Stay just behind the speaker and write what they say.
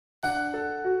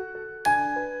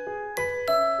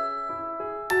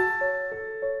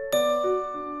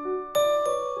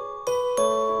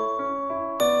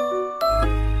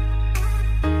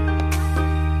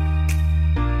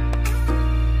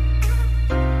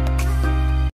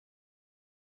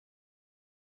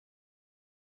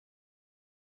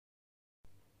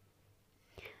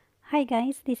Hi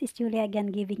guys, this is Julia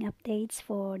again giving updates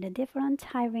for the different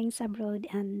hirings abroad,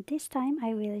 and this time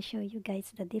I will show you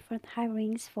guys the different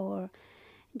hirings for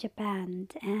Japan.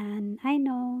 And I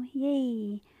know,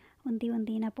 yay!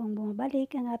 Unti-unti na pong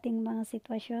bumabalik ang ating mga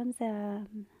sitwasyon,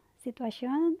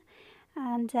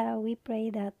 and we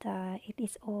pray that it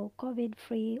is all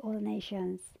COVID-free, all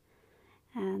nations.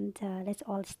 And let's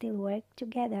all still work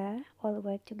together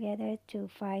to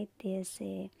fight this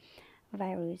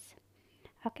virus.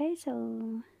 Okay,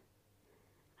 so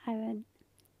I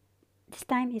this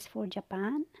time is for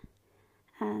Japan,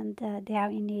 and they are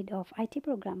in need of IT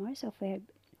programmers, of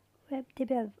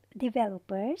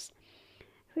developers,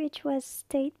 which was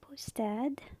state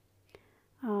posted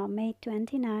May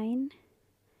 29,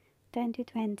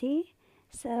 2020.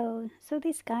 So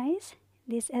these guys,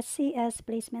 this SCS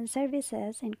Placement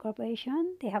Services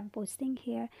Incorporation, they have posting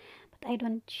here, but I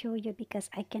don't show you because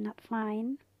I cannot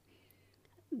find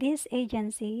these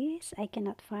agencies. I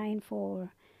cannot find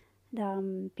for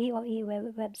the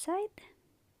POE website.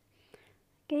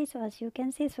 Okay, so as you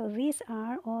can see, so these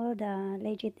are all the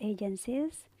legit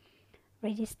agencies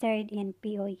registered in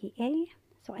POEA.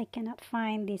 So I cannot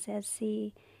find this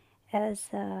SC as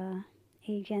a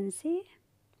agency.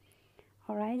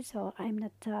 Alright, so I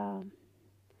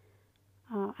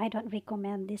don't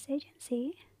recommend this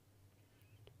agency.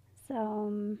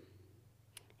 So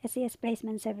SCS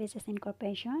Placement Services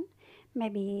Incorporation,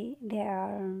 maybe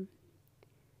their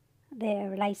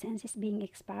license is being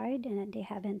expired and they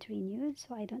haven't renewed,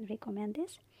 so I don't recommend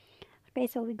this. Okay,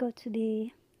 so we go to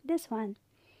this one.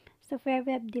 Software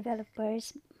web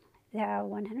developers, there are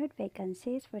 100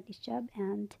 vacancies for this job,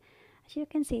 and as you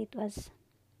can see, it was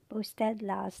posted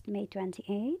last May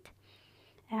 28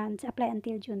 and apply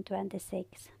until June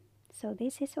 26. So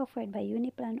this is offered by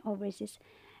Uniplan Overseas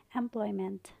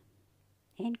Employment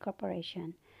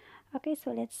Incorporation. Okay,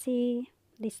 so let's see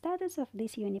the status of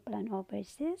this Uniplan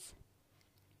Overseas.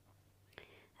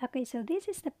 Okay, so this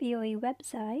is the POE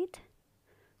website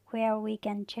where we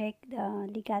can check the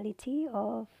legality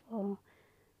of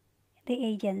the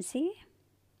agency.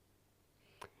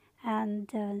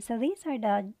 And so these are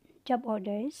the job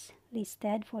orders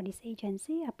listed for this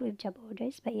agency, approved job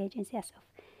orders by agency as of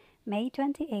May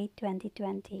 28,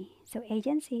 2020. So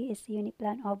agency is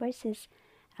Uniplan Overseas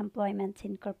Employment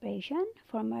Incorporation,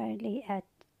 formerly at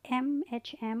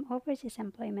MHM Overseas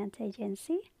Employment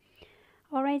Agency.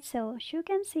 Alright, so as you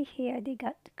can see here, they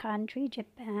got country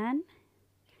Japan,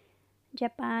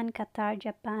 Qatar,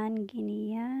 Japan,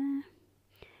 Guinea,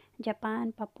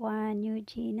 Japan, Papua New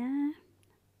Guinea.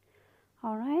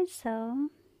 Alright, so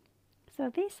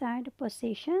these are the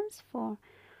positions for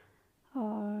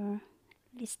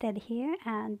listed here,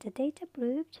 and the date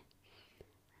approved.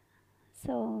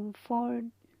 So for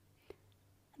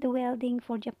the welding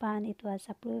for Japan, it was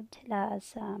approved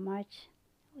last April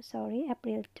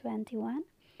 21.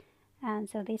 And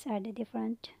so these are the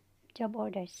different job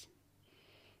orders.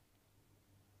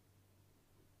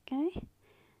 Okay,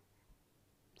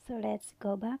 so let's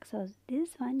go back. So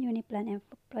this one, Uniplan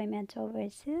Employment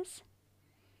Overseas,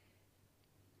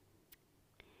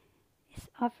 is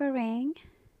offering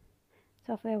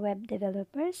software web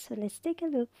developers. So let's take a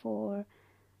look for.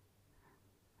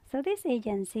 So this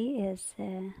agency is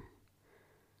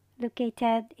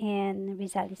located in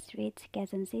Rizal Street,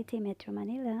 Quezon City, Metro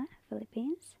Manila,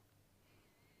 Philippines.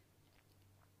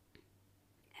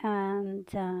 And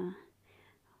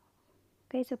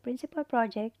okay, so principal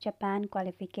project, Japan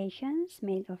qualifications,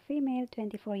 male or female,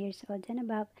 24 years old and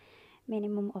above,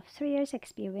 minimum of 3 years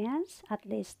experience, at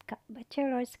least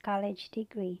bachelor's college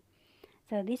degree.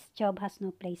 So this job has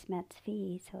no placement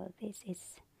fee, so this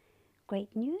is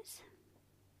great news.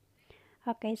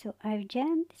 Okay, so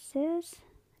urgent, this is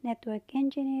network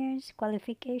engineers,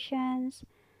 qualifications,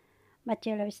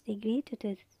 bachelor's degree, 2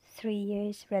 to 3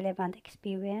 years relevant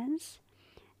experience,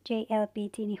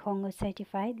 JLPT Nihongo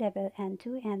certified level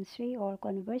N2, N3, or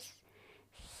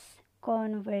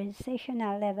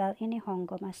conversational level in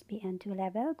Nihongo must be N2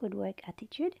 level, good work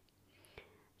attitude.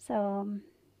 So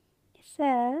it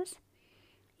says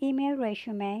email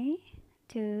resume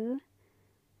to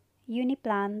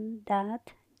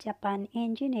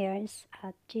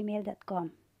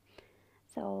uniplan.japanengineers@gmail.com.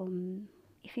 So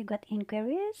if you got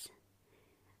inquiries,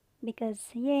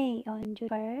 because yay, on June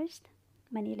 1st,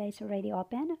 Manila is already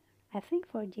open, I think,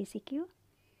 for GCQ.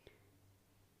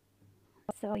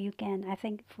 So you can, I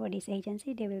think for this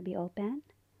agency, they will be open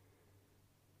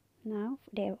now,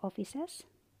 their offices.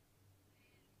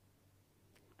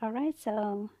 Alright,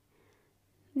 so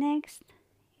next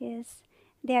is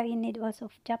they are in need also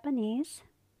of Japanese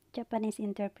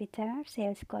interpreter,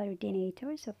 sales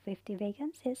coordinator, so 50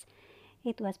 vacancies.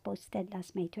 It was posted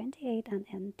last May 28 and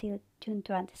until June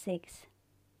 26.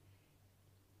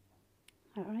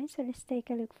 Alright, so let's take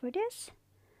a look for this.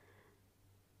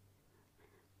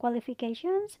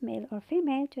 Qualifications, male or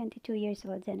female, 22 years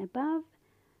old and above.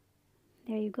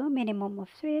 There you go, minimum of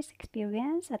 3 years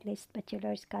experience, at least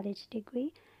bachelor's college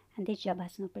degree, and this job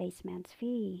has no placement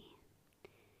fee.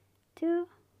 2.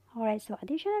 Alright, so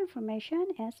additional information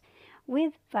is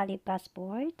with valid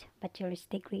passport, bachelor's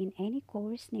degree in any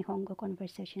course, Nihongo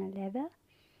conversational level.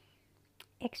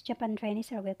 Ex-Japan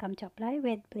trainees are welcome to apply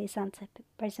with pleasant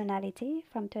personality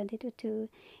from 22 to,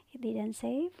 it didn't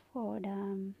say for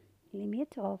the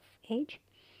limit of age.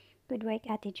 Good work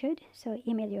attitude, so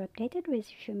email your updated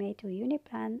resume to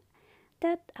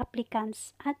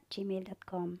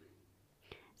uniplan.applicants@gmail.com.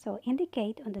 So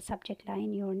indicate on the subject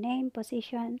line your name,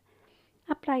 position,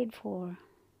 applied for.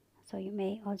 So you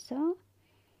may also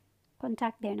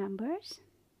contact their number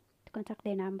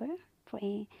for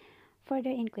a further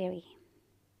inquiry.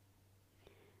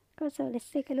 So let's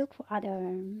take a look for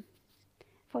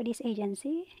this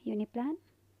agency, Uniplan.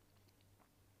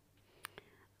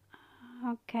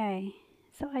 Okay,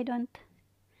 so so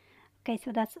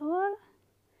that's all.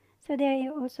 So they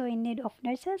are also in need of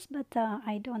nurses, but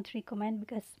I don't recommend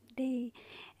because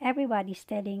everybody's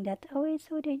telling that, oh, it's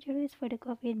so dangerous for the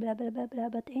COVID, blah blah blah blah.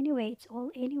 But anyway,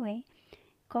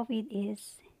 COVID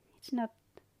it's not,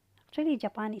 actually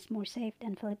Japan is more safe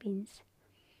than Philippines.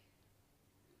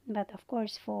 But of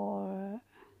course for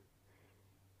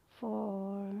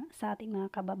sa ating mga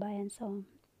kababayan, so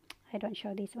I don't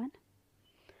show this one.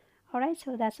 Alright,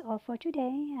 so that's all for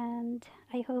today, and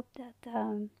I hope that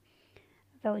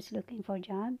those looking for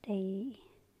job,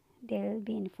 they'll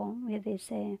be informed with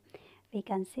these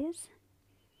vacancies.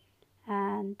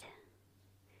 And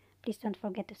please don't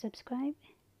forget to subscribe.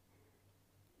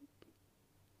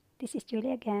 This is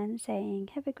Julie again saying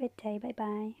have a great day. Bye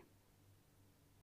bye.